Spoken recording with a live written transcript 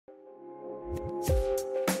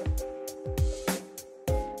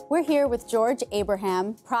We're here with George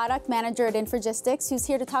Abraham, product manager at Infragistics, who's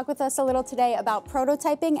here to talk with us a little today about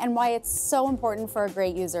prototyping and why it's so important for a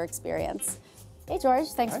great user experience. Hey George,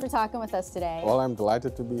 thanks for talking with us today. Well, I'm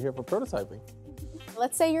delighted to be here for prototyping.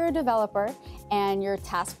 Let's say you're a developer and you're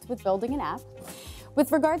tasked with building an app.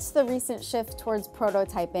 With regards to the recent shift towards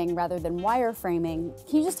prototyping rather than wireframing,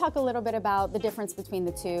 can you just talk a little bit about the difference between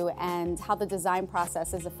the two and how the design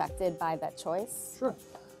process is affected by that choice? Sure.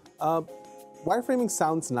 Wireframing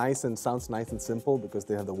sounds nice and simple because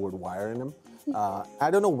they have the word wire in them.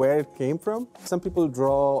 I don't know where it came from. Some people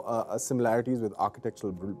draw similarities with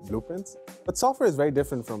architectural blueprints, but software is very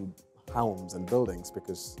different from homes and buildings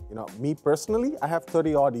because, me personally, I have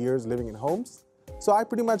 30-odd years living in homes, so I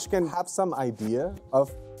pretty much can have some idea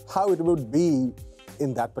of how it would be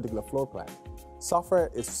in that particular floor plan.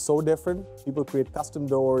 Software is so different. People create custom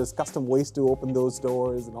doors, custom ways to open those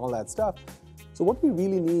doors and all that stuff. So what we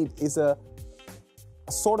really need is a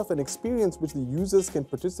sort of an experience which the users can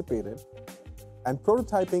participate in. And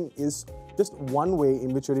prototyping is just one way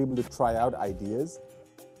in which you're able to try out ideas,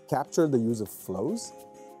 capture the user flows,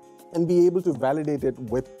 and be able to validate it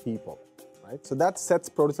with people, right? So that sets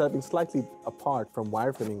prototyping slightly apart from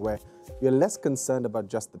wireframing, where we are less concerned about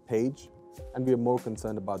just the page, and we are more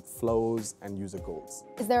concerned about flows and user goals.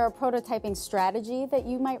 Is there a prototyping strategy that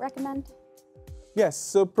you might recommend? Yes,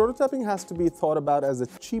 so prototyping has to be thought about as the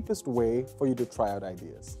cheapest way for you to try out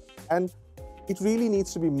ideas. And it really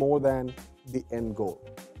needs to be more than the end goal.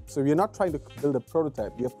 So you're not trying to build a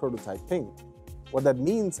prototype, you're prototyping. What that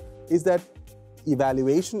means is that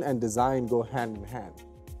evaluation and design go hand in hand.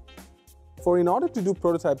 In order to do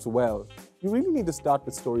prototypes well, you really need to start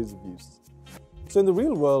with stories of use. So in the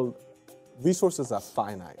real world, resources are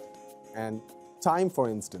finite. And time, for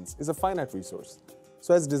instance, is a finite resource.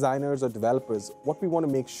 So as designers or developers, what we want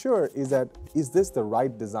to make sure is that, is this the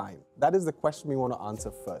right design? That is the question we want to answer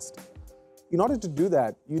first. In order to do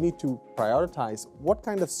that, you need to prioritize what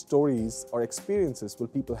kind of stories or experiences will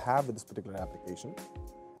people have with this particular application,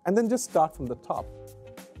 and then just start from the top.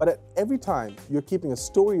 But at every time, you're keeping a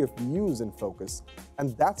story of use in focus,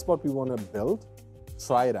 and that's what we want to build,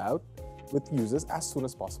 try it out with users as soon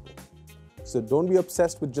as possible. So don't be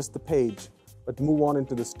obsessed with just the page, but move on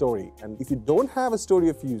into the story. And if you don't have a story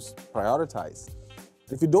of use, prioritize.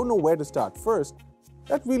 If you don't know where to start first,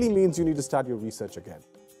 that really means you need to start your research again,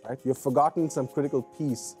 right? You've forgotten some critical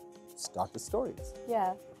piece, start with stories.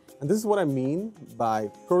 Yeah. And this is what I mean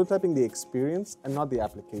by prototyping the experience and not the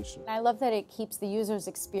application. I love that it keeps the user's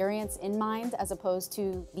experience in mind as opposed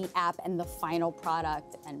to the app and the final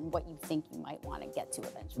product and what you think you might want to get to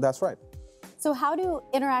eventually. That's right. So how do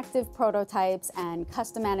interactive prototypes and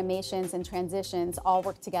custom animations and transitions all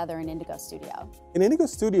work together in Indigo Studio? In Indigo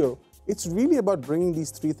Studio, it's really about bringing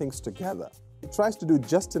these three things together. It tries to do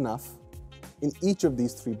just enough in each of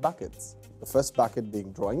these three buckets. The first bucket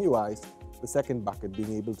being drawing UIs, the second bucket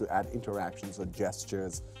being able to add interactions or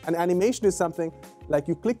gestures. And animation is something like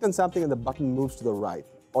you clicked on something and the button moves to the right,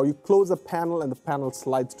 or you close a panel and the panel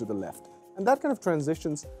slides to the left. And that kind of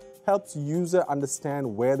transitions helps user understand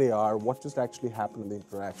where they are, what just actually happened in the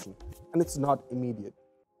interaction, and it's not immediate.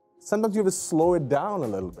 Sometimes you have to slow it down a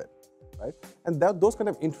little bit, right? And those kind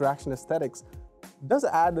of interaction aesthetics does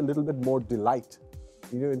add a little bit more delight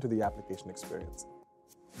into the application experience.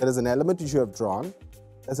 There is an element which you have drawn,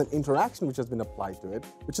 there's an interaction which has been applied to it,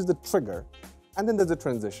 which is the trigger, and then there's a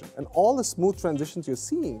transition. And all the smooth transitions you're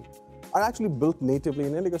seeing are actually built natively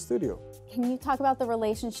in Indigo Studio. Can you talk about the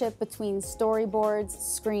relationship between storyboards,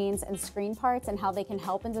 screens, and screen parts and how they can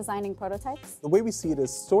help in designing prototypes? The way we see it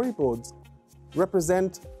is storyboards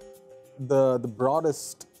represent the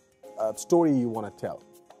broadest story you want to tell.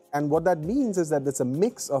 And what that means is that it's a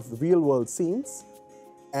mix of real-world scenes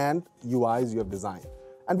and UIs you have designed.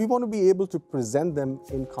 And we want to be able to present them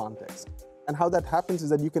in context. And how that happens is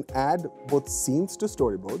that you can add both scenes to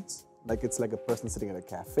storyboards, like it's like a person sitting at a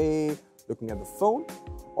cafe, looking at the phone,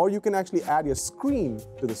 or you can actually add your screen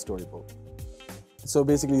to the storyboard. So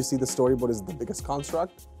basically you see the storyboard is the biggest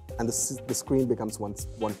construct, and the screen becomes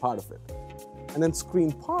one part of it. And then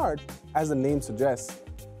screen part, as the name suggests,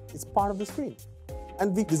 is part of the screen.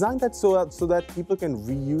 And we designed that so that people can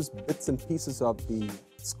reuse bits and pieces of the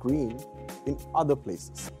screen in other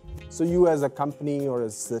places. So you as a company or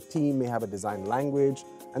as a team may have a design language,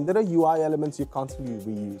 and there are UI elements you constantly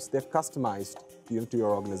reuse. They're customized to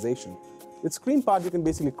your organization. With screen part, you can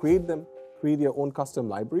basically create them, create your own custom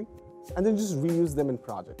library, and then just reuse them in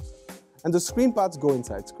projects. And the screen parts go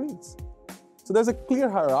inside screens. So there's a clear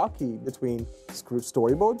hierarchy between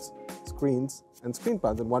storyboards, screens and screen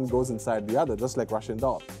paths, and one goes inside the other, just like Russian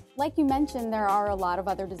doll. Like you mentioned, there are a lot of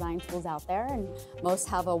other design tools out there, and most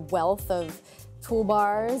have a wealth of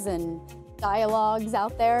toolbars and dialogues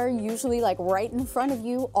out there, usually like right in front of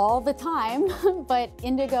you all the time, but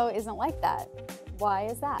Indigo isn't like that. Why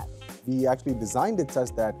is that? We actually designed it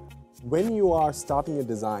such that when you are starting a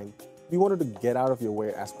design, we wanted to get out of your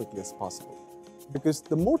way as quickly as possible. Because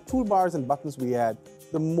the more toolbars and buttons we add,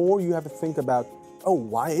 the more you have to think about, oh,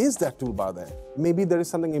 why is that toolbar there? Maybe there is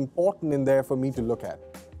something important in there for me to look at.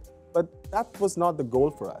 But that was not the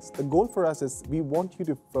goal for us. The goal for us is we want you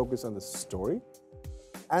to focus on the story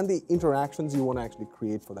and the interactions you want to actually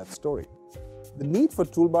create for that story. The need for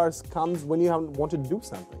toolbars comes when you want to do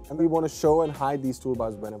something, and we want to show and hide these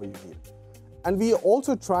toolbars whenever you need it. And we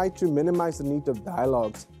also try to minimize the need of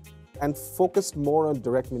dialogues and focus more on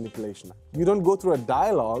direct manipulation. You don't go through a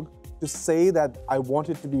dialogue to say that I want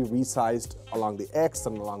it to be resized along the X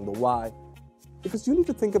and along the Y, because you need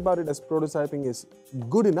to think about it as prototyping is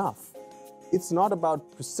good enough. It's not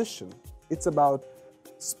about precision, it's about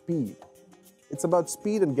speed. It's about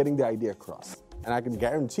speed and getting the idea across. And I can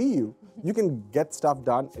guarantee you, you can get stuff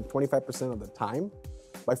done in 25% of the time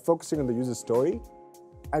by focusing on the user story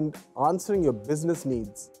and answering your business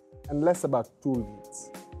needs and less about tool needs.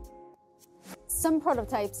 Some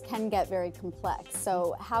prototypes can get very complex,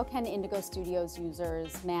 so how can Indigo Studio's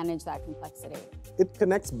users manage that complexity? It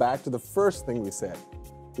connects back to the first thing we said,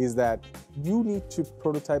 is that you need to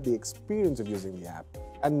prototype the experience of using the app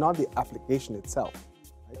and not the application itself.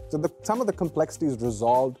 Right? So some of the complexity is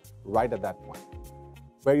resolved right at that point,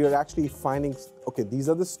 where you're actually finding, okay, these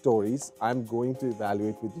are the stories I'm going to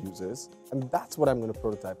evaluate with users, and that's what I'm going to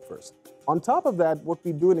prototype first. On top of that, what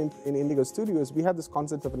we do in Indigo Studio is we have this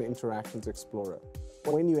concept of an interactions explorer.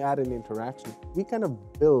 When you add an interaction, we kind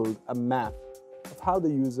of build a map of how the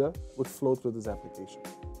user would flow through this application.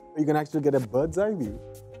 You can actually get a bird's eye view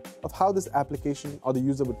of how this application or the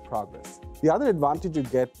user would progress. The other advantage you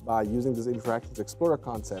get by using this interactions explorer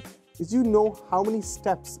concept is you know how many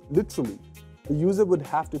steps, literally, the user would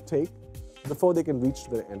have to take before they can reach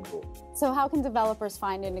their end goal. So how can developers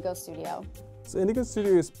find Indigo Studio? So Indigo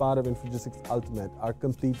Studio is part of Infragistics Ultimate, our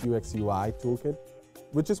complete UX UI toolkit,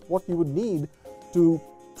 which is what you would need to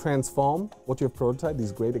transform what you've prototyped,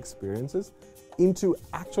 these great experiences, into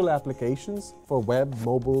actual applications for web,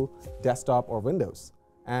 mobile, desktop, or Windows.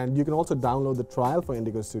 And you can also download the trial for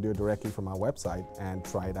Indigo Studio directly from our website and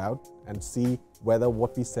try it out and see whether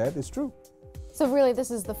what we said is true. So really,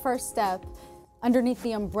 this is the first step underneath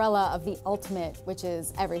the umbrella of the ultimate, which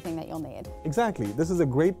is everything that you'll need. Exactly. This is a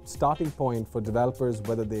great starting point for developers,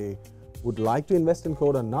 whether they would like to invest in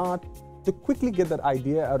code or not, to quickly get that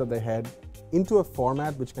idea out of their head into a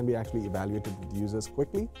format which can be actually evaluated with users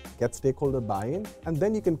quickly, get stakeholder buy-in, and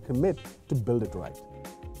then you can commit to build it right.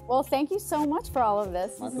 Well, thank you so much for all of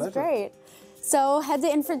this. My This pleasure. is great. So head to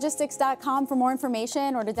infragistics.com for more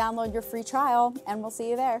information or to download your free trial, and we'll see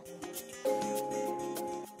you there.